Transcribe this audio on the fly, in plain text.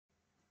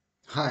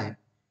Hi,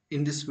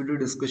 in this video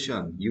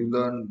discussion you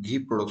learn ghee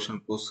production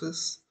process.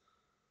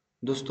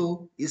 दोस्तों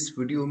इस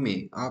video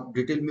में आप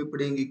डिटेल में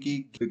पढ़ेंगे कि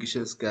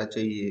क्वालिफिकेशंस क्या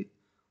चाहिए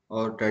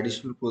और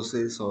ट्रेडिशनल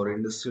प्रोसेस और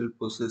इंडस्ट्रियल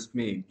प्रोसेस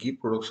में घी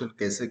प्रोडक्शन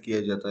कैसे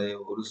किया जाता है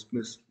और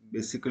उसमें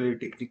बेसिकली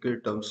टेक्निकल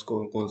टर्म्स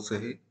कौन कौन से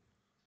हैं।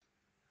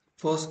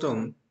 First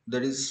term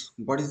that is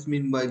what is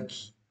mean by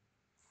ghee.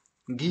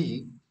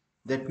 Ghee,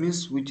 that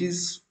means which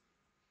is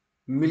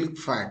milk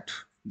fat.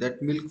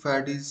 That milk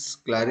fat is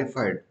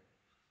clarified.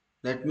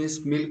 That means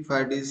milk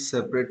fat is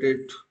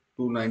separated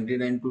to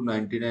 99 to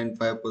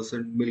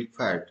 99.5% milk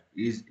fat.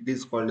 It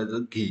is called as a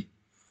ghee.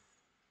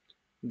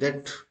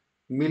 That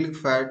milk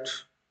fat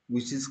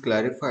which is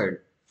clarified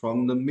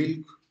from the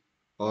milk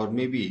or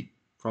maybe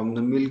from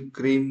the milk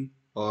cream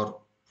or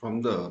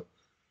from the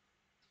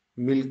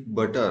milk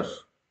butter.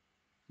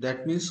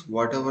 That means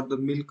whatever the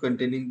milk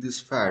containing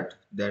this fat,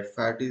 that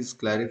fat is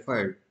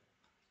clarified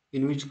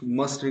in which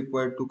must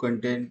required to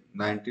contain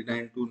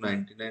 99 to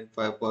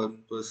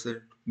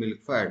 99.5%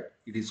 milk fat.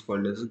 It is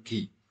called as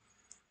ghee.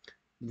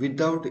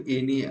 Without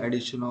any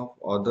addition of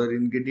other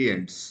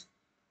ingredients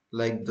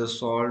like the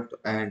salt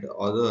and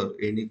other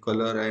any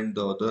color and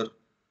the other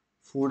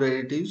food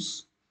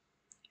additives,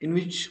 in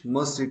which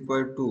must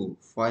require to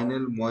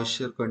final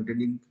moisture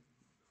containing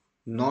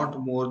not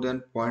more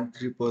than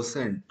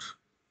 0.3%.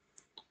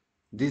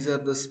 These are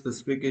the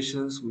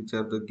specifications which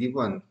are the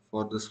given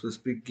for the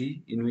specific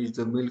ghee, in which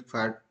the milk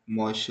fat,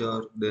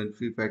 moisture, then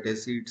free fat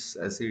acids,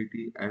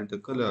 acidity and the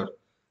color.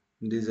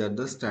 These are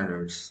the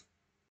standards.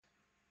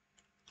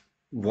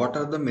 What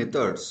are the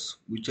methods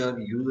which are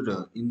used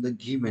in the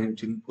ghee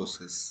manufacturing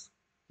process?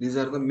 These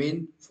are the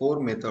main four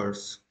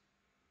methods.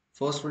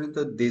 First one is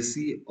the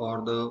desi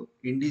or the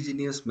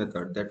indigenous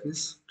method, that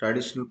means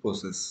traditional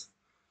process.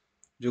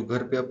 जो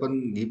घर पे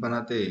अपन घी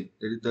बनाते हैं,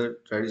 that is the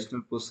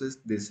traditional process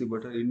desi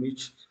butter, in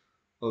which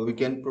we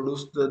can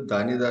produce the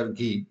danedar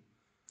ghee,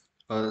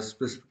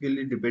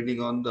 specifically depending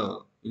on the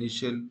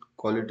initial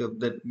quality of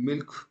that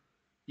milk.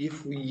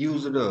 If we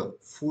use the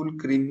full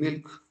cream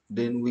milk,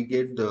 then we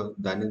get the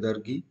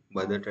danedar ghee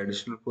by the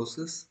traditional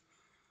process.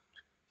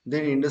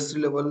 Then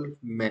industry level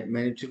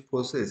manufacturing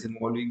process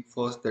involving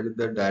first, that is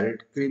the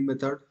direct cream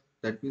method.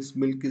 That means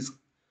milk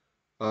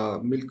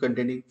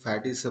containing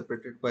fat is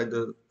separated by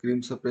the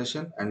cream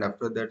separation and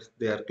after that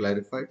they are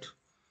clarified.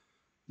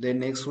 Then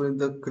next one is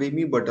the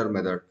creamy butter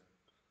method.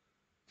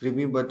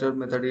 Creamy butter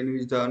method, in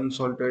which the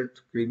unsalted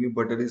creamy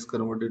butter is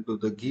converted to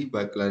the ghee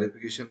by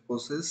clarification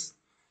process.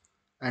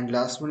 And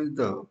last one is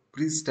the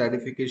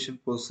pre-stratification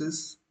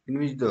process, in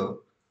which the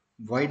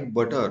white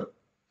butter,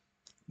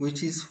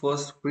 which is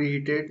first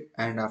preheated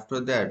and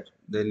after that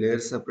the layer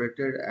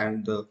separated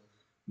and the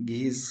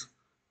ghee is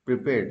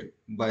prepared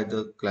by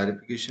the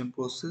clarification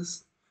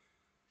process.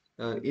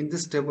 In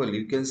this table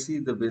you can see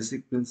the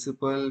basic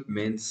principle,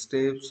 main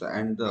steps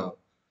and the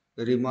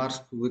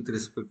remarks with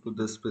respect to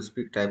the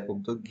specific type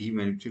of the ghee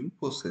manufacturing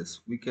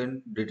process. We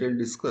can detail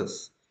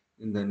discuss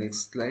in the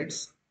next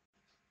slides.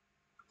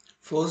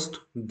 First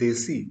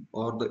देसी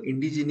और the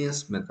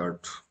indigenous method,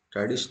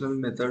 traditional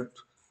method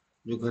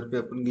जो घर पे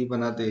अपन घी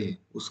बनाते हैं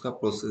उसका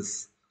process.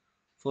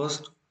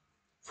 First,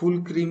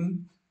 full cream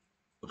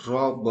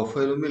raw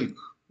buffalo milk,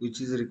 which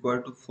is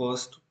required to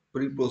first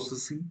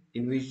pre-processing,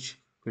 in which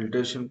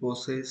filtration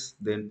process,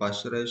 then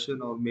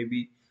pasteurization or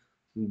maybe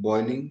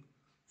boiling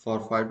for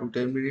 5 to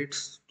 10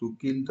 minutes to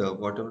kill the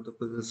whatever the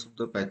presence of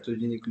the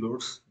pathogenic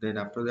loads. Then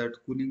after that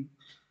cooling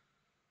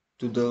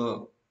to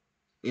the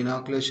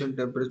inoculation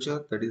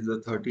temperature, that is the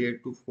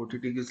 38 to 40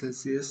 degrees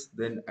Celsius.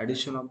 Then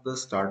addition of the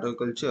starter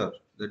culture,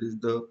 that is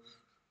the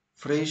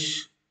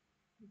fresh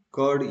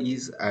curd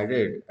is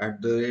added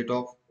at the rate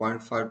of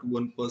 0.5 to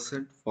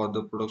 1% for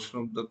the production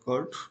of the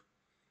curd.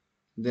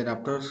 Then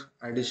after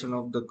addition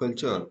of the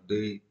culture,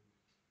 they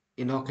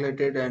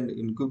inoculated and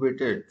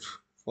incubated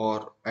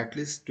for at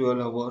least 12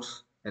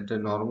 hours at the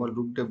normal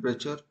room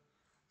temperature.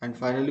 And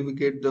finally we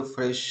get the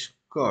fresh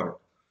curd.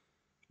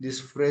 This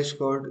fresh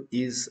curd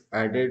is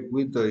added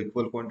with the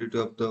equal quantity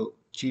of the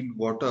chilled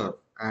water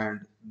and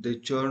they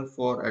churn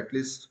for at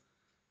least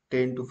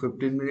 10 to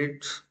 15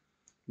 minutes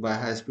by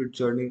high speed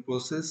churning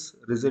process,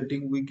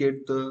 resulting we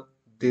get the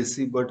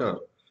desi butter.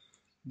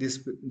 This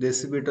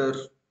desi butter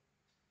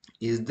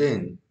is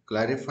then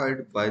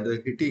clarified by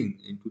the heating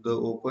into the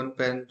open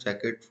pan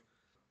jacket.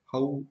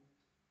 How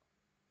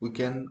we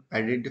can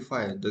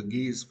identify the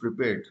ghee is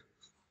prepared?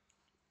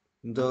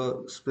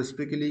 The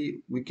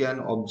specifically we can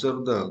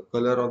observe the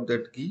color of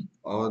that ghee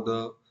or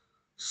the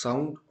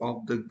sound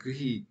of the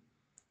ghee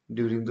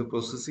during the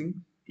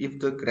processing. If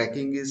the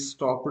cracking is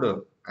stopped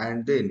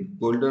and then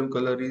golden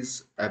color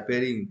is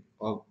appearing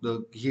of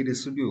the ghee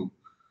residue,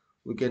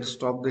 we can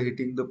stop the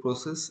heating the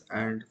process.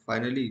 And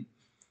finally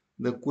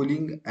the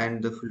cooling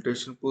and the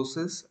filtration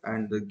process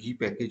and the ghee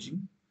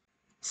packaging.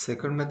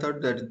 Second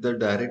method, that is the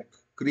direct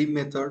cream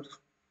method.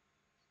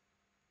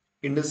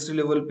 Industry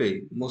level पे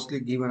mostly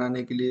घी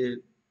बनाने के लिए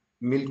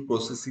milk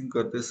processing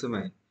करते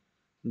समय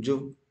जो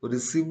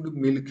received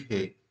milk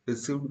है,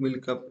 received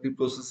milk का pre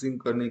processing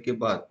करने के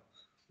बाद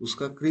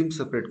उसका क्रीम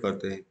सेपरेट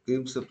करते हैं।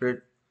 Cream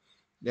separate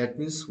That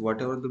means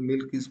whatever the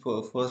milk is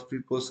first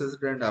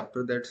pre-processed, and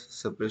after that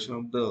separation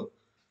of the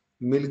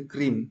milk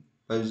cream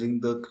by using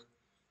the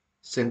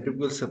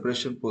centrifugal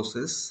separation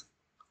process,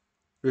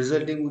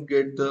 resulting we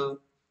get the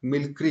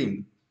milk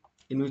cream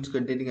in which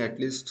containing at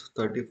least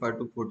 35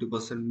 to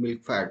 40%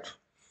 milk fat,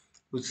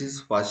 which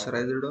is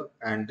pasteurized,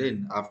 and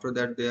then after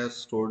that they are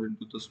stored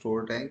into the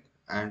store tank,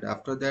 and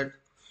after that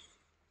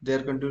they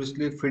are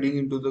continuously feeding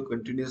into the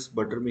continuous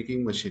butter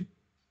making machine.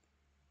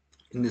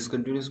 In this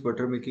continuous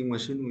butter making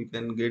machine we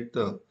can get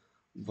the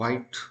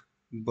white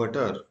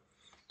butter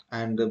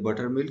and the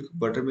buttermilk.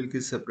 Buttermilk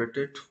is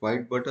separated.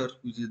 White butter,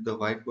 which is the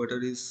white butter,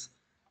 is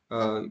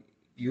uh,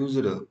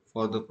 used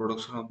for the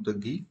production of the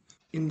ghee.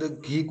 In the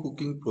ghee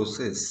cooking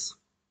process,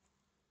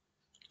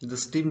 the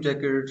steam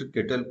jacket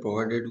kettle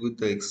provided with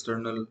the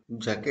external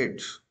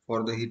jacket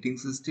for the heating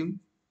system,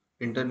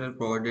 internal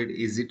provided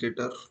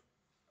agitator.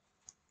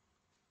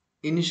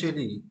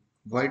 Initially,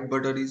 white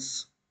butter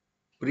is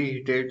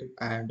preheated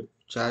and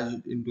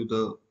charged into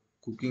the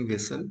cooking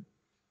vessel,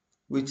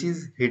 which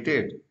is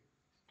heated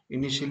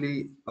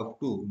initially up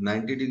to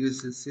 90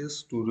 degrees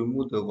Celsius to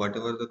remove the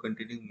whatever the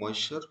containing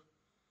moisture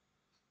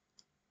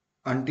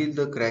until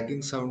the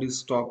cracking sound is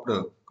stopped,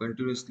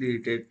 continuously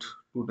heated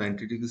to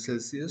 90 degrees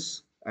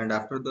Celsius, and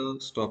after the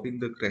stopping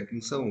the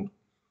cracking sound,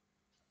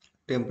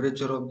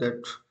 temperature of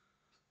that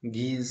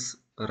ghee is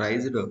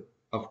raised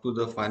up to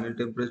the final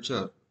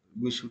temperature,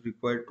 which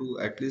require to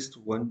at least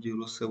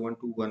 107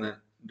 to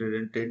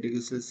 110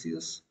 degrees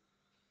Celsius.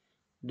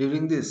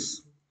 During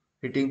this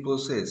heating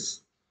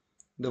process,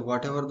 the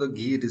whatever the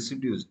ghee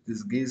residues,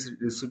 this ghee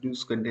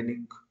residues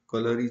containing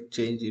color is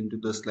changed into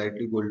the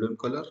slightly golden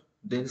color.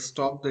 Then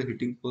stop the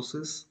heating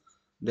process.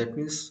 That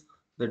means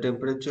the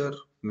temperature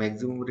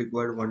maximum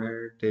required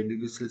 110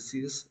 degrees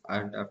Celsius,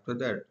 and after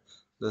that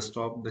the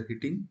stop the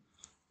heating.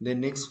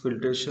 Then next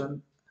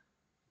filtration,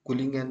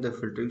 cooling and the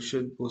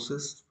filtration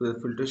process. The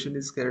filtration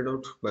is carried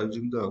out by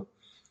using the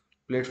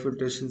plate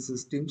filtration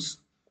systems,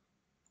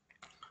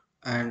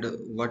 and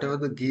whatever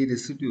the ghee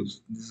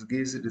residues, this ghee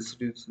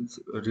residues is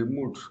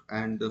removed,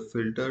 and the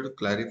filtered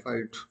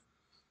clarified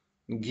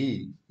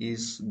ghee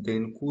is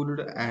then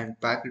cooled and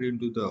packed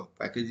into the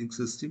packaging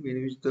system,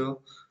 in which the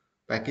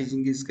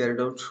packaging is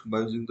carried out by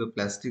using the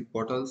plastic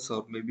bottles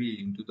or maybe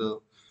into the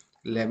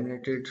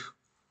laminated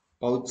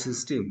pouch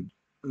system.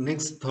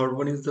 Next, third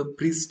one is the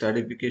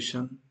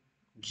pre-stratification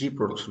ghee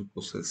production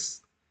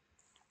process.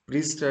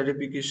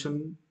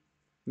 Pre-stratification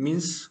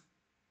means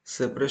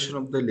separation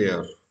of the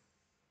layer.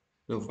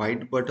 The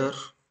white butter,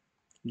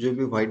 जो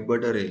भी white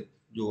butter है,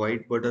 जो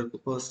white butter को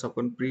first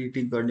अपन pre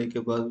heating करने के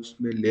बाद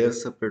उसमें layer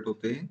separate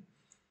होते हैं,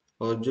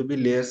 और जो भी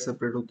लेयर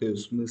सेपरेट होते हैं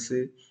उसमें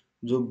से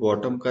जो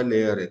बॉटम का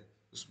लेयर है,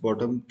 उस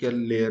बॉटम के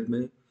लेयर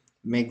में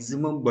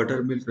मैक्सिमम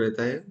बटर मिल्क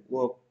रहता है,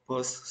 वो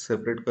फर्स्ट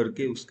सेपरेट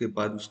करके उसके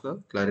बाद उसका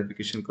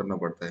क्लैरिफिकेशन करना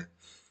पड़ता है.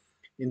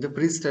 In the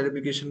pre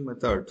स्टैटिफिकेशन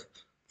method,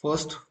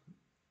 first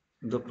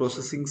the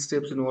processing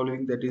steps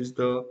involving, that is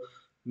the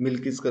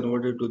milk is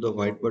converted to the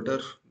white butter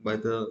by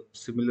the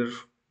similar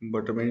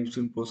butter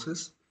manufacturing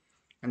process,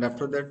 and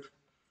after that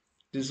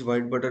this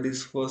white butter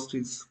is first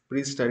is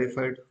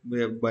pre-stratified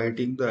by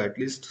heating the at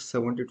least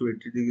 70 to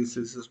 80 degrees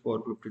Celsius for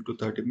 15 to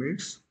 30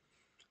 minutes.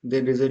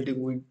 Then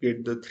resulting we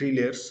get the three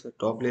layers. The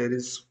top layer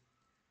is,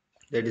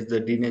 that is the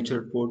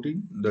denatured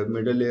protein, the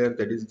middle layer,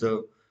 that is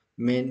the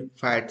main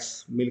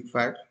fats, milk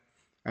fat,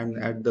 and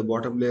at the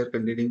bottom layer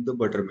containing the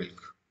buttermilk.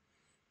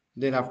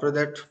 Then after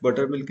that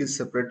buttermilk is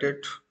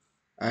separated,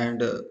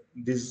 and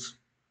this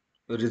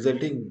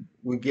resulting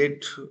we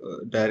get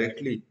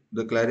directly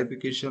the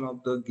clarification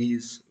of the ghee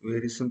is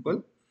very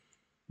simple.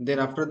 Then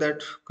after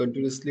that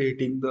continuously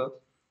heating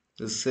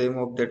the same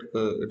of that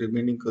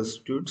remaining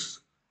constitutes,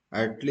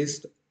 at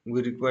least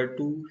we require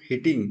to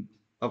heating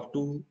up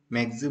to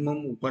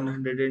maximum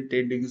 110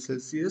 degrees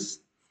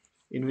Celsius,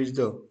 in which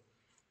the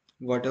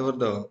whatever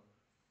the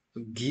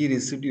ghee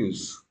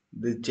residues,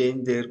 they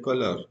change their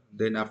color.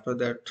 Then after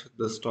that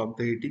the stop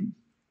the heating.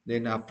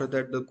 Then after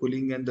that the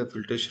cooling and the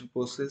filtration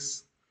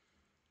process.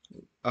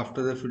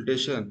 After the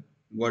filtration,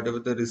 whatever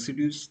the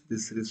residues,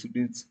 this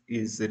residues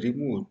is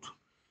removed.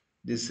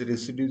 This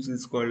residues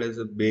is called as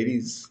a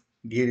berries,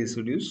 ghee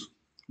residues.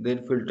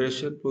 Then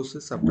filtration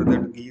process, after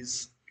that ghee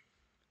is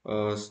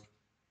uh,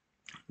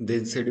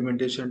 then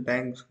sedimentation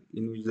tank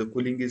in which the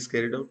cooling is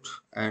carried out,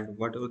 and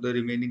whatever the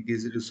remaining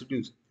ghee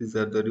residues, these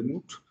are the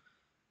removed.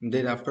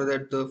 Then after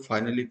that the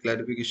finally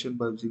clarification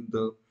by using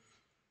the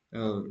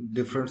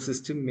different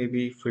system,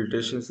 maybe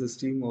filtration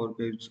system or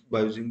maybe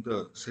by using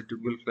the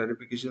centrifugal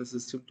clarification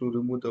system to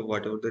remove the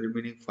whatever the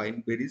remaining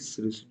fine berries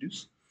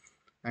residues,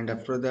 and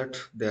after that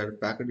they are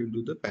packed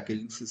into the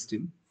packaging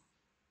system.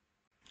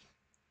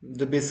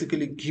 The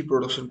basically ghee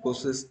production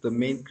process, the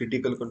main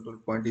critical control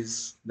point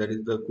is, that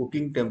is the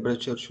cooking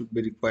temperature should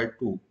be required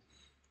to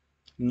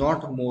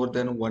not more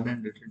than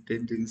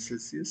 110 degrees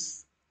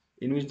Celsius,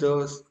 in which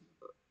the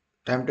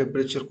time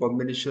temperature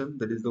combination,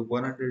 that is the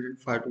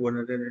 105 to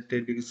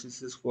 110 degrees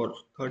Celsius for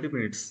 30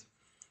 minutes,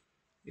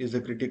 is the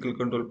critical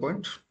control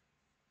point.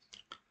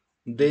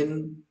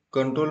 Then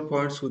control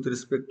points with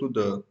respect to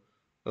the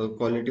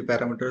quality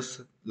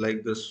parameters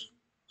like the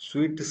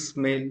sweet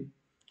smell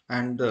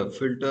and the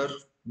filter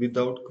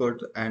without cut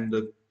and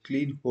the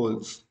clean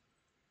holes.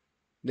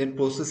 Then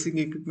processing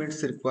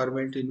equipment's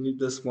requirement in which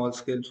the small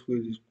scales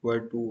will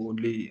require to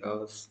only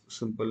a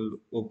simple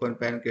open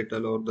pan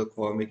kettle or the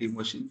cow making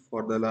machine.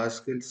 For the large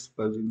scales,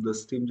 by using the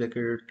steam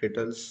jacketed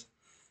kettles,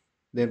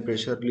 then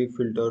pressure relief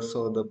filters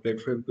or the plate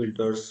frame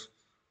filters,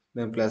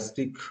 then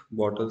plastic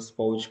bottles,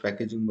 pouch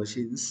packaging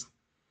machines.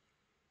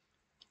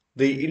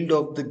 The yield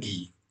of the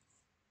ghee.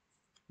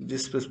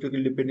 This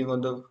specifically depending on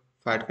the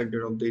fat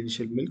content of the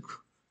initial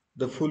milk.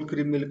 The full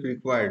cream milk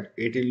required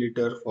 18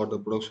 liter for the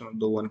production of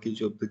the 1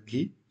 kg of the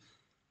ghee.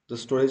 The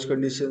storage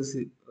conditions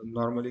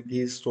normally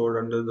ghee is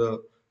stored under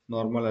the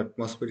normal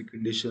atmospheric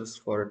conditions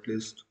for at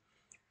least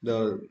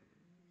the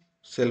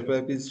shelf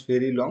life is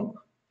very long.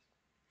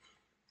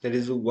 That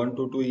is 1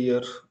 to 2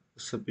 year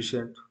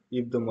sufficient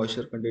if the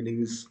moisture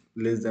containing is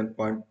less than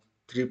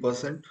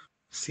 0.3%.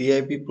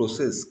 CIP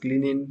process,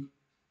 clean in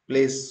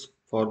place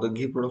for the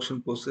ghee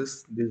production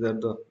process. These are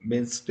the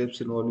main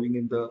steps involving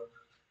in the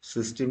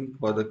system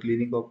for the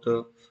cleaning of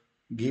the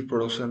ghee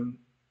production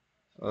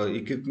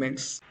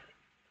equipments.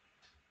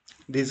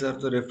 These are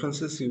the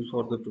references used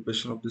for the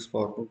preparation of this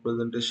PowerPoint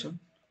presentation.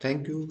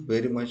 Thank you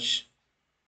very much.